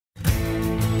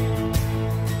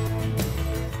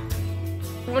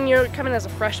when you're coming as a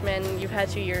freshman, you've had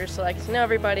 2 years to get to know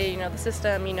everybody, you know the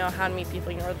system, you know how to meet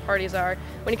people, you know where the parties are.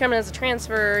 When you come in as a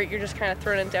transfer, you're just kind of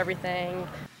thrown into everything.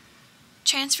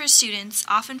 Transfer students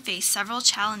often face several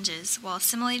challenges while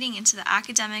assimilating into the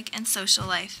academic and social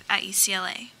life at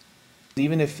UCLA.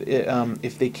 Even if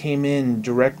they came in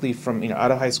directly from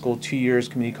out of high school, 2 years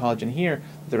community college, and here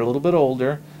they're a little bit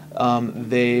older.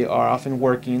 They are often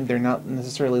working. They're not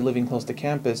necessarily living close to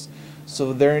campus,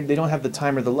 so they don't have the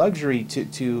time or the luxury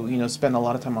to spend a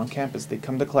lot of time on campus. They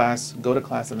come to class, go to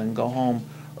class, and then go home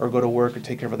or go to work or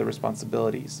take care of other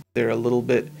responsibilities. They're a little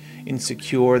bit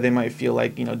insecure. They might feel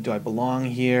like, do I belong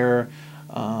here?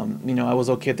 I was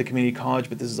okay at the community college,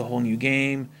 but this is a whole new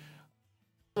game.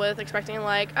 With expecting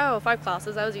 5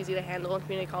 classes, that was easy to handle in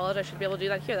community college, I should be able to do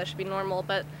that here, that should be normal,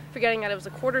 but forgetting that it was a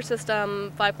quarter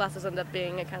system, 5 classes ended up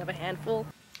being a kind of a handful.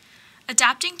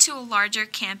 Adapting to a larger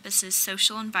campus's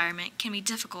social environment can be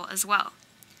difficult as well.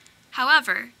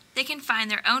 However, they can find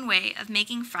their own way of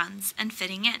making friends and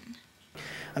fitting in.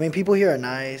 I mean, people here are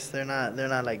nice. They're not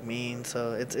mean,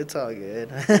 so it's all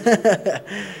good.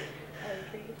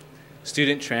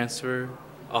 Student transfer,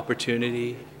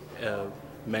 opportunity,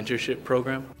 mentorship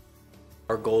program.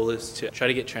 Our goal is to try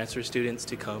to get transfer students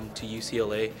to come to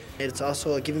UCLA. It's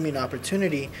also giving me an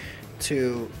opportunity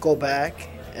to go back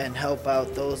and help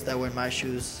out those that were in my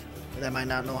shoes that might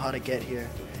not know how to get here.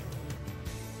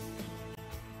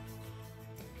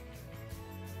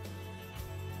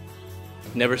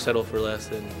 Never settle for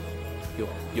less, and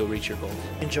you'll reach your goals.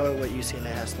 Enjoy what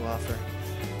UCLA has to offer.